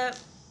ended up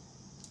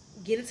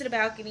getting to the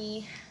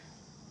balcony.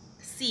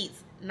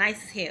 Seats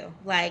nice as hell.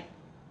 Like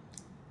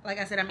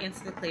I said, I'm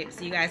into the clip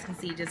so you guys can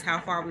see just how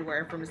far we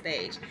were from the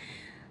stage.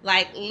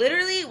 Like,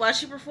 literally, while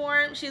she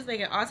performed, she was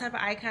making all type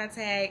of eye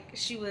contact.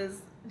 She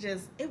was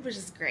just, it was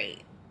just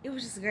great. It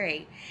was just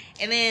great.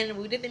 And then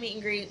we did the meet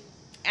and greet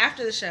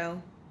after the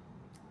show,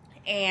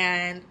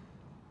 and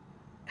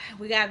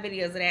we got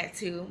videos of that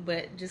too,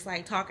 but just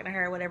like talking to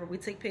her, whatever. We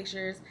took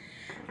pictures.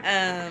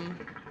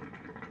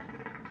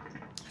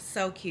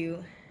 So cute.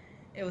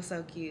 It was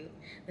so cute.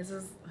 This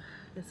is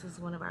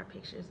one of our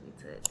pictures we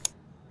took.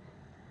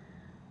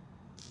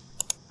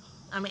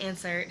 I'm gonna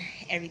insert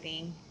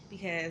everything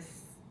because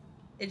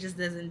it just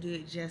doesn't do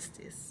it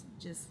justice.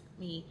 Just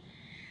me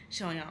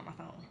showing it on my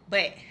phone.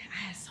 But I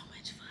had so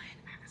much fun.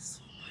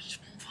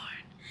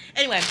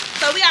 Anyway,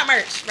 so we got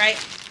merch, right?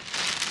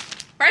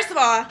 First of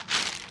all,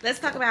 let's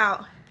talk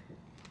about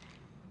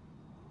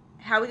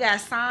how we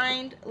got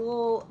signed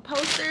little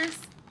posters.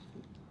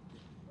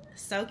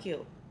 So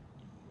cute.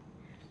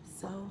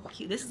 So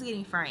cute. This is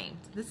getting framed.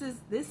 This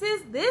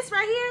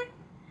right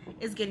here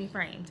is getting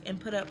framed and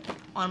put up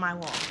on my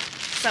wall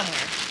somewhere.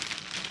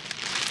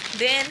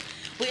 Then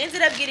we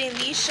ended up getting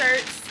these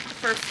shirts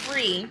for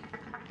free.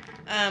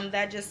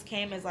 That just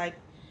came as like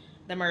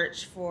the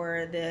merch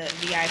for the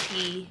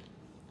VIP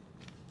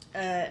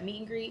meet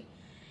and greet.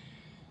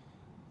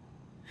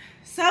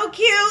 So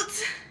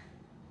cute.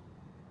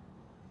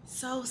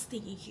 So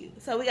stinky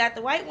cute. So we got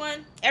the white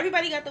one.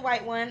 Everybody got the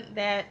white one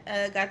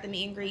that got the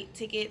meet and greet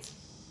tickets.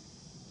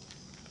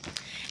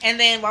 And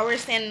then while we were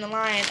standing in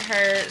line,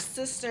 her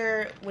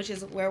sister, which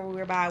is where we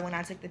were by when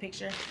I took the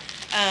picture,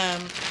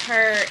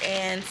 her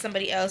and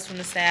somebody else from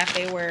the staff,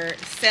 they were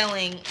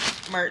selling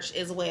merch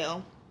as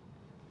well.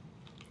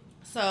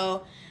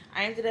 So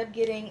I ended up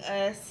getting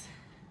us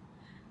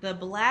the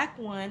black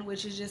one,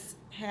 which is just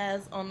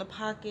has on the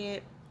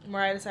pocket,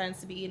 Mariah Decides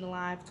to Be Eaten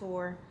Alive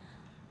tour.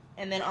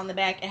 And then on the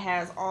back, it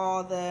has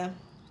all the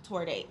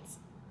tour dates.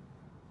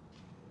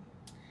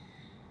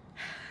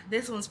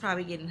 This one's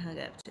probably getting hung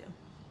up too.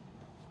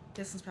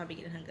 This one's probably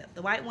getting hung up.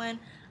 The white one,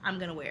 I'm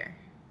going to wear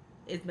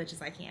as much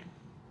as I can.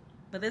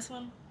 But this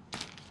one,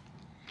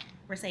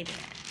 we're saving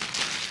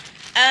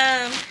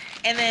that.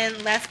 And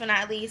then last but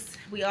not least,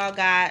 we all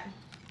got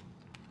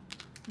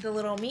the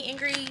little meet and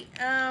greet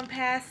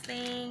pass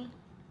thing,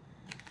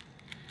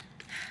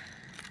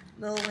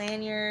 little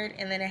lanyard,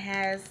 and then it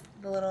has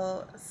the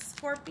little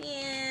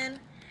scorpion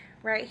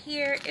right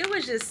here. It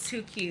was just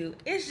too cute.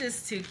 It's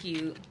just too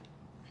cute.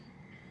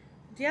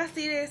 Do y'all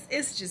see this?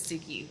 It's just too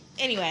cute.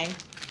 Anyway,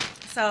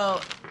 so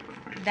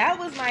that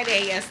was my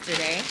day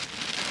yesterday.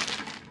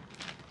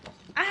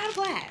 I had a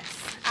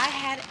blast. I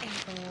had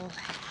a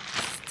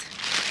blast.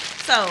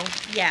 So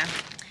yeah,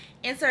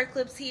 insert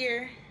clips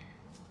here.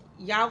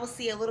 Y'all will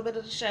see a little bit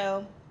of the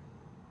show.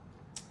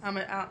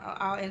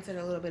 I'll insert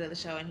a little bit of the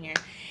show in here.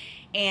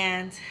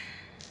 And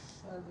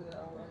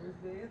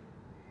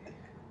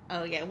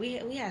oh yeah,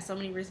 we had so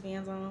many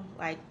wristbands on.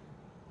 Like,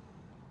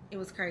 it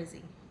was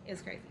crazy. It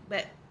was crazy.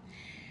 But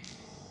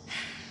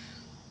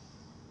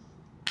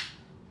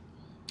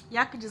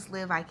y'all could just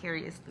live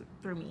vicarious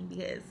through me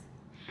because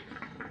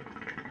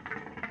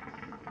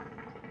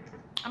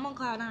I'm on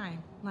cloud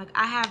 9. Like,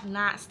 I have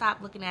not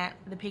stopped looking at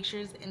the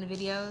pictures and the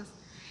videos.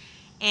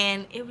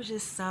 And it was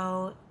just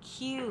so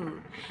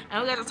cute.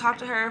 And we got to talk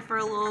to her for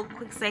a little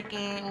quick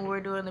second when we were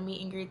doing the meet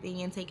and greet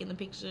thing and taking the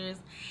pictures.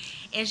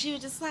 And she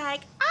was just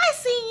like, I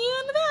seen you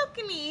in the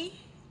balcony.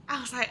 I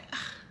was like,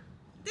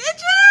 did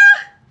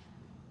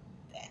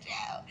you? Did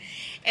you?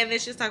 And then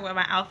she was talking about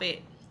my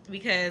outfit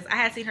because I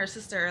had seen her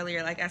sister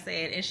earlier, like I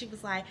said. And she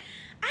was like,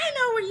 I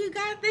know where you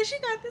got this. You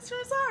got this from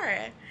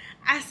Zara.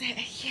 I said,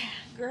 yeah,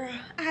 girl,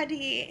 I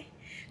did.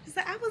 She's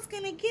like, I was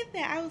gonna get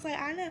that. I was like,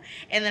 I know.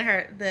 And then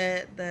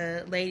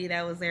the lady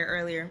that was there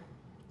earlier,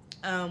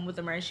 with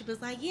the merch, she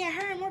was like, yeah,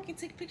 her and Morgan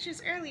took pictures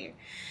earlier.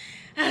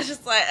 I was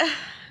just like,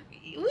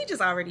 we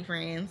just already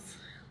friends.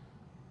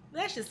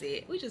 That's just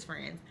it. We just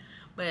friends.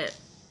 But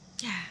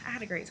yeah, I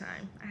had a great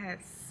time. I had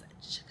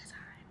such a good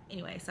time.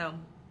 Anyway, so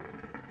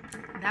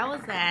that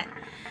was that.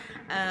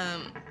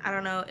 I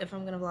don't know if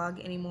I'm gonna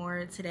vlog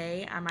anymore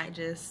today. I might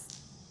just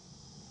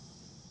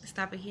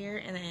stop it here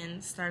and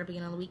then start up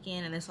again on the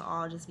weekend, and this will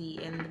all just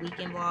be in the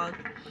weekend vlog,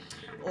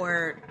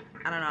 or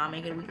I don't know, I'll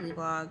make it a weekly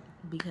vlog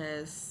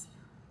because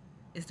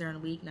it's during the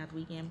week, not the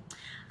weekend.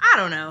 I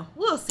don't know.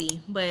 We'll see.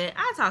 But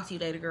I'll talk to you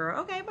later, girl.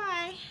 Okay,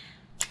 bye.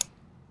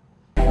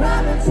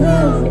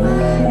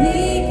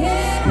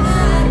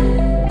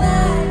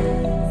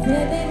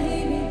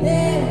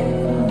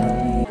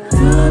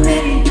 Too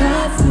many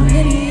thoughts, too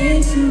many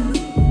issues.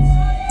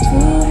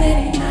 Too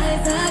many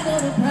nights I go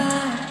to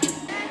cry.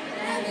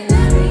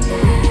 Every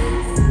day.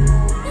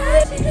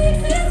 She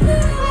thinks it's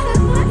good, what a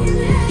fucking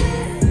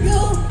mess. No,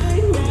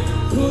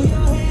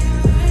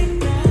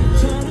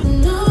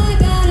 I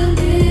gotta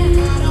be,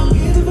 I don't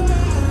give a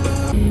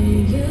fuck.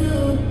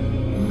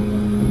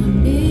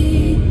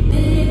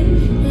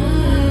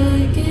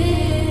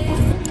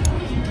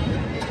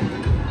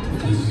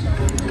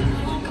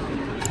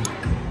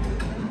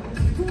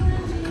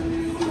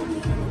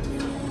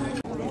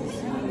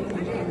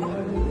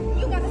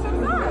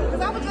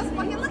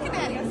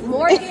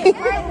 You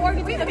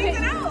want me, and I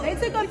can't. They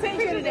took a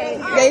picture today.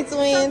 They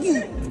twins.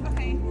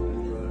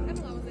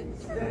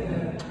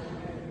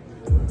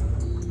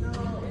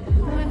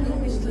 My new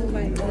bitch look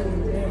like